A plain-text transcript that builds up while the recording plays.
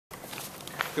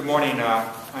Good morning.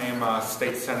 I am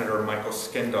State Senator Michael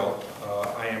Skindell.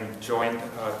 I am joined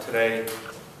today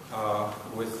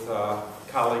with a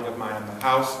colleague of mine in the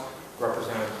House,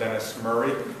 Representative Dennis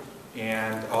Murray,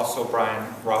 and also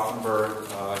Brian Rothenberg,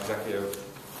 Executive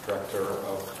Director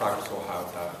of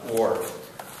ProgressOhio.org.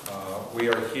 We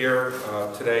are here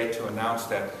today to announce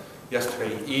that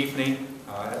yesterday evening,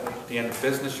 at the end of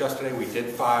business yesterday, we did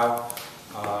file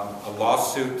a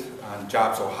lawsuit on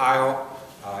JobsOhio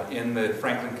in the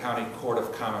Franklin County Court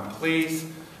of Common Pleas,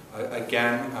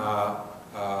 again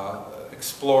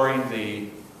exploring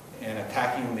and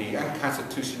attacking the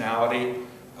unconstitutionality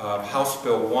of House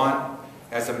Bill 1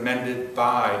 as amended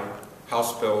by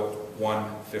House Bill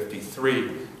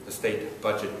 153, the state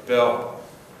budget bill.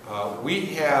 We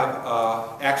have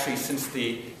actually, since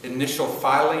the initial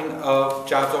filing of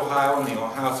JobsOhio in the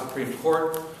Ohio Supreme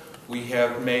Court, we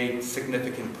have made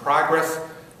significant progress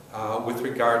with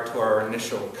regard to our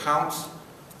initial counts.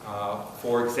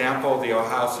 For example, the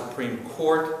Ohio Supreme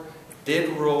Court did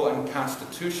rule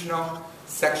unconstitutional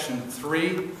Section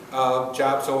 3 of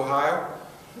JobsOhio,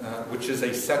 which is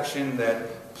a section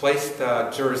that placed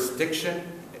jurisdiction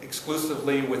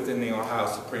exclusively within the Ohio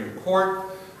Supreme Court.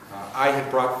 I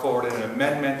had brought forward an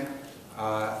amendment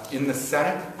in the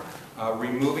Senate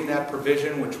removing that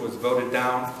provision, which was voted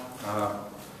down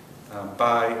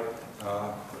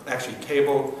actually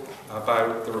tabled by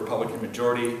the Republican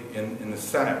majority in the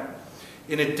Senate.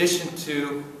 In addition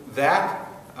to that,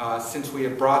 since we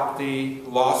have brought the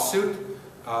lawsuit,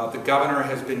 the governor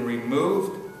has been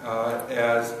removed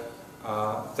as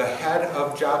the head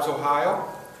of JobsOhio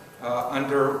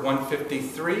under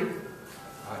 153.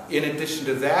 In addition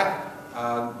to that,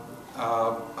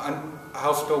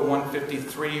 House Bill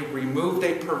 153 removed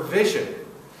a provision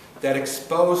that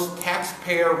exposed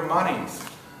taxpayer monies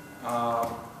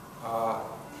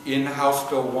in House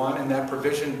Bill 1, and that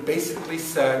provision basically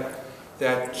said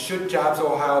that should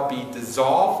JobsOhio be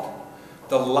dissolved,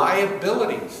 the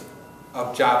liabilities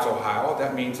of JobsOhio,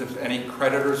 that means if any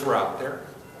creditors were out there,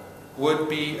 would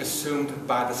be assumed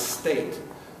by the state.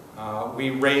 We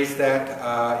raised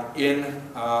that in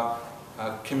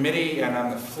committee and on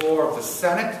the floor of the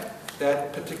Senate,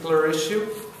 that particular issue.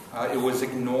 It was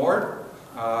ignored.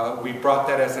 We brought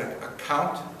that as a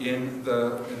count in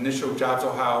the initial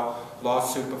JobsOhio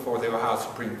lawsuit before the Ohio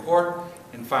Supreme Court,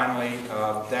 and finally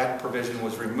that provision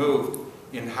was removed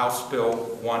in House Bill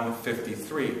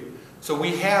 153. So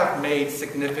we have made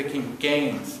significant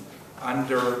gains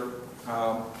under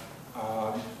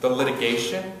the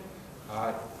litigation.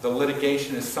 The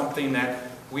litigation is something that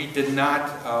we did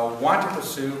not want to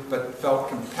pursue, but felt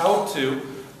compelled to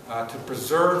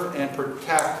preserve and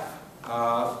protect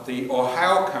the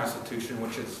Ohio Constitution,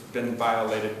 which has been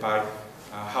violated by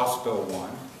House Bill 1.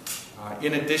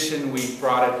 In addition, we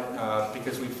brought it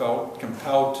because we felt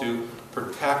compelled to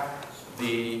protect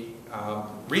the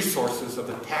resources of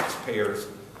the taxpayers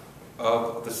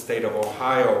of the state of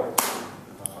Ohio,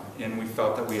 and we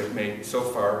felt that we have made so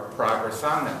far progress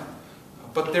on that.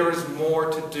 But there is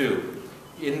more to do.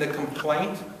 In the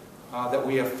complaint that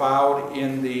we have filed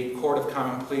in the Court of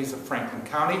Common Pleas of Franklin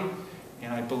County,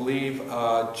 and I believe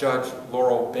Judge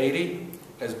Laurel Beatty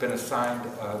has been assigned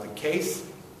the case,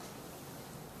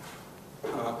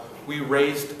 we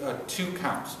raised two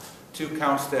counts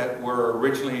that were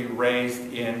originally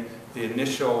raised in the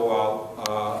initial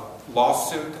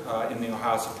lawsuit in the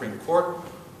Ohio Supreme Court.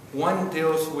 One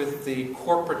deals with the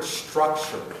corporate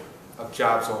structure of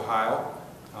JobsOhio.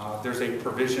 There's a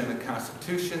provision in the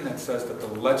Constitution that says that the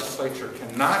legislature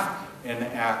cannot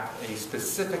enact a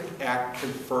specific act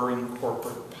conferring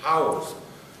corporate powers.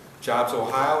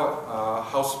 JobsOhio,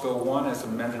 House Bill 1, as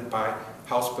amended by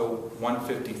House Bill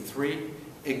 153,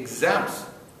 exempts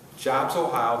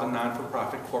JobsOhio, the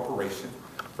non-for-profit corporation,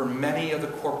 from many of the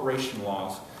corporation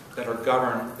laws that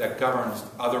governs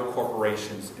other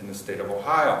corporations in the state of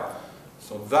Ohio.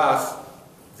 So thus,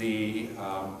 the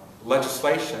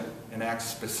legislation enacts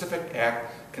a specific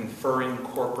act conferring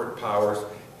corporate powers,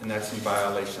 and that's in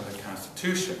violation of the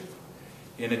Constitution.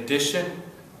 In addition,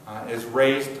 as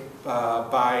raised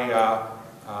by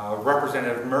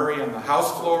Representative Murray on the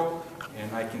House floor,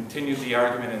 and I continued the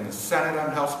argument in the Senate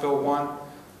on House Bill 1,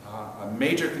 a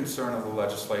major concern of the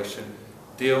legislation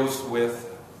deals with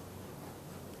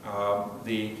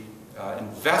the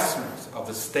investments of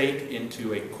the state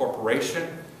into a corporation,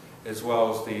 as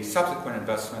well as the subsequent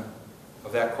investment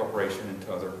of that corporation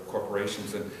into other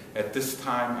corporations. And at this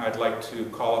time, I'd like to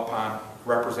call upon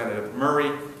Representative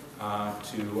Murray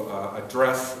to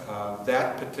address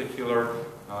that particular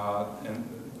and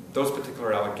those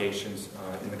particular allegations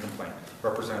in the complaint.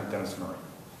 Representative Dennis Murray.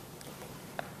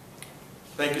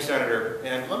 Thank you, Senator.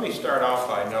 And let me start off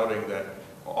by noting that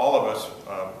all of us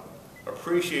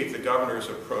appreciate the governor's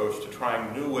approach to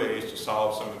trying new ways to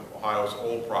solve some of Ohio's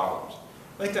old problems.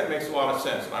 I think that makes a lot of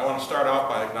sense. And I want to start off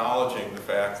by acknowledging the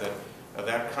fact that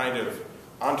that kind of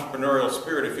entrepreneurial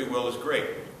spirit, if you will, is great.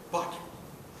 But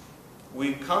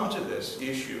we come to this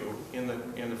issue in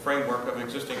the framework of an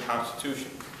existing Constitution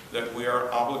that we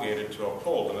are obligated to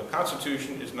uphold. And the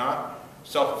Constitution is not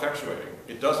self-effectuating.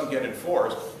 It doesn't get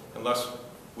enforced unless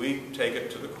we take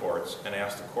it to the courts and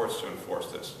ask the courts to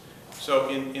enforce this. So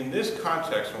in this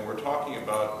context, when we're talking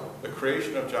about the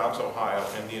creation of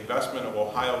JobsOhio and the investment of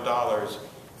Ohio dollars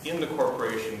in the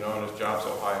corporation known as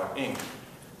JobsOhio, Inc.,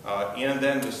 and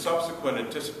then the subsequent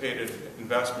anticipated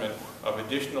investment of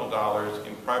additional dollars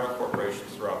in private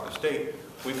corporations throughout the state,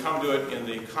 we come to it in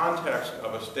the context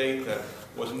of a state that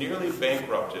was nearly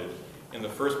bankrupted in the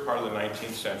first part of the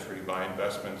 19th century by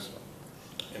investments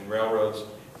in railroads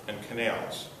and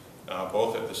canals,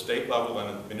 both at the state level and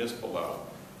at the municipal level.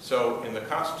 So in the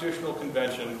Constitutional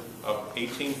Convention of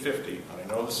 1850, and I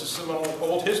know this is some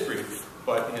old history,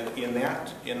 but in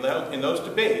those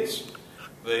debates,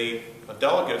 the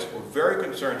delegates were very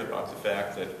concerned about the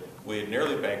fact that we had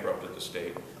nearly bankrupted the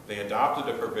state. They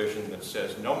adopted a provision that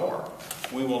says no more.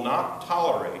 We will not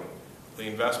tolerate the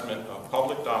investment of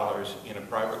public dollars in a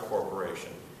private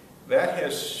corporation. That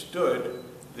has stood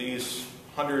these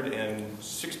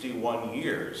 161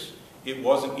 years. It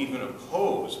wasn't even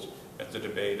opposed at the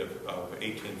debate of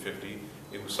 1850.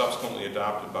 It was subsequently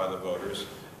adopted by the voters.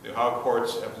 The Ohio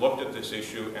courts have looked at this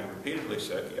issue and repeatedly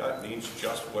said, yeah, it means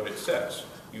just what it says.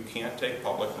 You can't take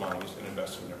public monies and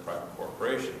invest them in a private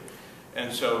corporation.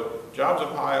 And so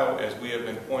JobsOhio, as we have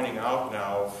been pointing out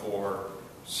now for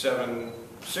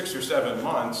 6 or 7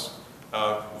 months,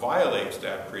 violates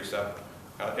that precept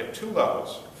at 2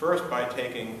 levels. First, by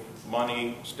taking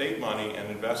money, state money, and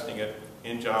investing it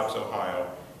in JobsOhio.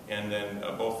 And then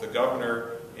both the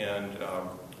governor and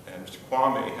Mr.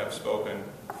 Kwame have spoken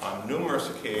on numerous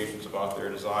occasions about their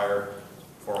desire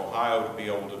for Ohio to be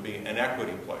able to be an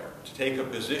equity player, to take a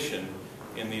position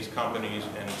in these companies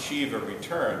and achieve a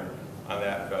return on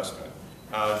that investment.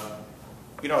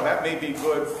 You know, that may be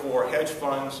good for hedge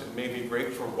funds, it may be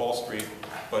great for Wall Street,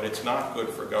 but it's not good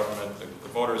for government. The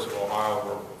voters of Ohio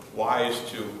were wise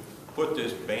to put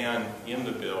this ban in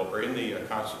the bill, or in the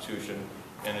Constitution,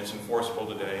 and it's enforceable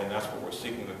today, and that's what we're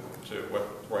seeking what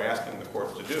we're asking the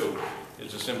courts to do,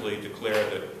 is to simply declare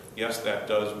that, yes, that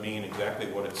does mean exactly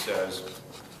what it says.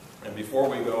 And before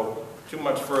we go too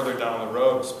much further down the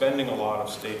road, spending a lot of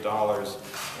state dollars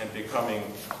and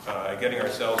getting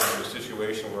ourselves into a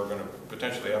situation where we're going to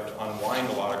potentially have to unwind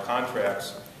a lot of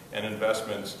contracts and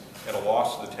investments at a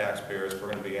loss to the taxpayers,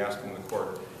 we're going to be asking the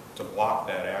court to block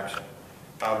that action.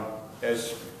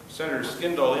 As Senator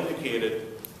Skindell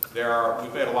indicated,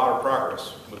 we've made a lot of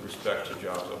progress with respect to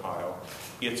JobsOhio.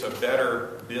 It's a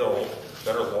better bill,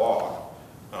 better law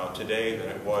today than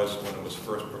it was when it was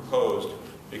first proposed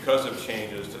because of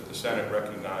changes that the Senate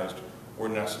recognized were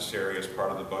necessary as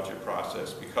part of the budget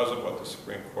process because of what the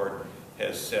Supreme Court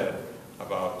has said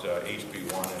about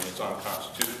HB 1 and its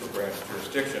unconstitutional branch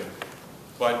jurisdiction.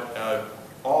 But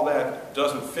all that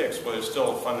doesn't fix what is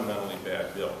still a fundamentally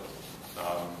bad bill.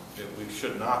 We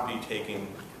should not be taking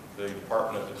the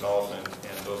Department of Development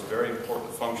and those very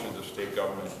important functions of state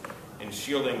government and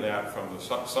shielding that from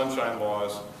the sunshine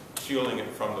laws, shielding it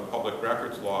from the public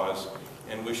records laws,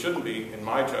 and we shouldn't be, in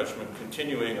my judgment,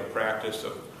 continuing a practice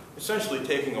of essentially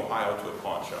taking Ohio to a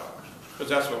pawn shop, because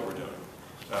that's what we're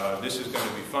doing. This is going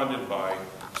to be funded by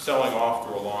selling off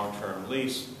through a long-term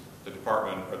lease the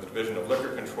Department or the Division of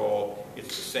Liquor Control. It's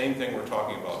the same thing we're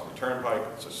talking about with the Turnpike.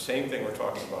 It's the same thing we're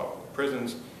talking about with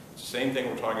prisons. It's the same thing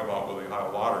we're talking about with the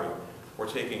Ohio Lottery. We're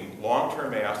taking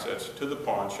long-term assets to the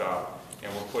pawn shop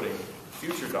and we're putting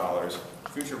future dollars,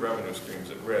 future revenue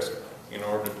streams at risk in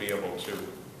order to be able to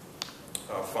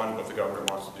fund what the governor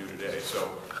wants to do today. So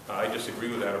I disagree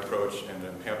with that approach, and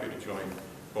I'm happy to join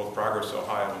both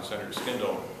ProgressOhio and Senator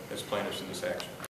Skindell as plaintiffs in this action.